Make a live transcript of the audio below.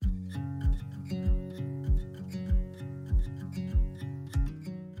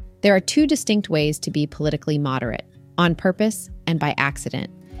There are two distinct ways to be politically moderate: on purpose and by accident.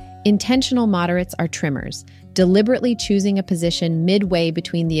 Intentional moderates are trimmers, deliberately choosing a position midway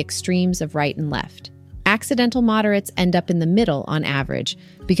between the extremes of right and left. Accidental moderates end up in the middle on average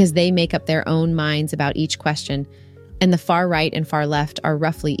because they make up their own minds about each question, and the far right and far left are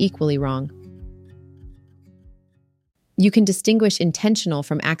roughly equally wrong. You can distinguish intentional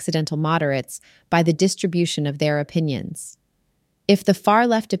from accidental moderates by the distribution of their opinions. If the far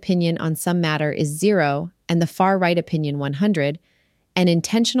left opinion on some matter is 0 and the far right opinion 100, an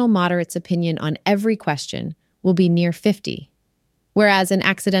intentional moderate's opinion on every question will be near 50, whereas an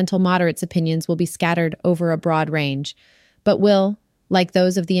accidental moderate's opinions will be scattered over a broad range, but will, like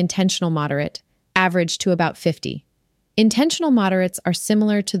those of the intentional moderate, average to about 50. Intentional moderates are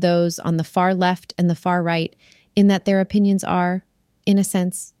similar to those on the far left and the far right in that their opinions are, in a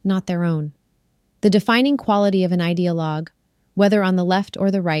sense, not their own. The defining quality of an ideologue, whether on the left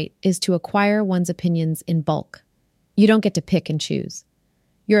or the right, is to acquire one's opinions in bulk. You don't get to pick and choose.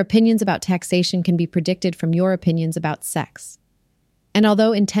 Your opinions about taxation can be predicted from your opinions about sex. And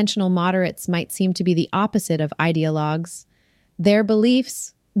although intentional moderates might seem to be the opposite of ideologues, their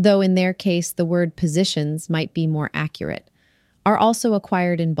beliefs, though in their case the word positions might be more accurate, are also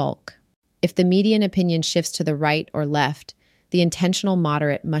acquired in bulk. If the median opinion shifts to the right or left, the intentional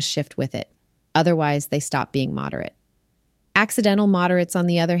moderate must shift with it. Otherwise, they stop being moderate. Accidental moderates, on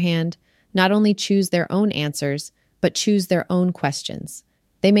the other hand, not only choose their own answers, but choose their own questions.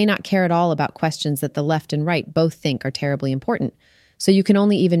 They may not care at all about questions that the left and right both think are terribly important, so you can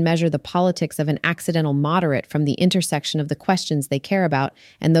only even measure the politics of an accidental moderate from the intersection of the questions they care about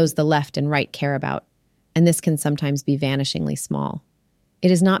and those the left and right care about, and this can sometimes be vanishingly small. It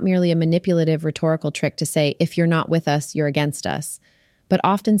is not merely a manipulative rhetorical trick to say, if you're not with us, you're against us, but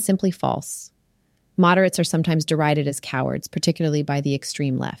often simply false. Moderates are sometimes derided as cowards, particularly by the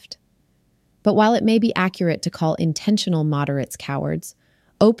extreme left. But while it may be accurate to call intentional moderates cowards,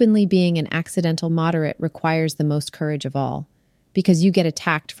 openly being an accidental moderate requires the most courage of all, because you get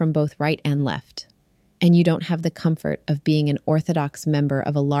attacked from both right and left, and you don't have the comfort of being an orthodox member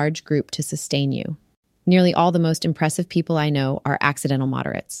of a large group to sustain you. Nearly all the most impressive people I know are accidental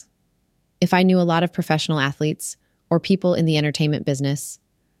moderates. If I knew a lot of professional athletes or people in the entertainment business,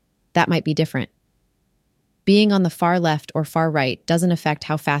 that might be different. Being on the far left or far right doesn't affect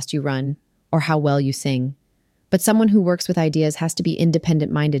how fast you run or how well you sing, but someone who works with ideas has to be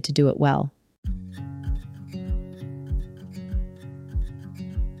independent-minded to do it well.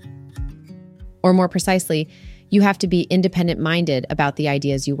 Or more precisely, you have to be independent-minded about the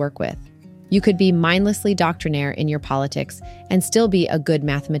ideas you work with. You could be mindlessly doctrinaire in your politics and still be a good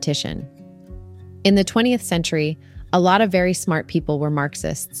mathematician. In the 20th century, a lot of very smart people were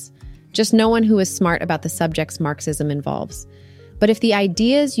Marxists, just no one who is smart about the subjects Marxism involves. But if the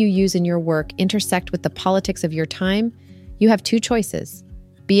ideas you use in your work intersect with the politics of your time, you have two choices: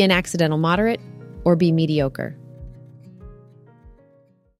 be an accidental moderate or be mediocre.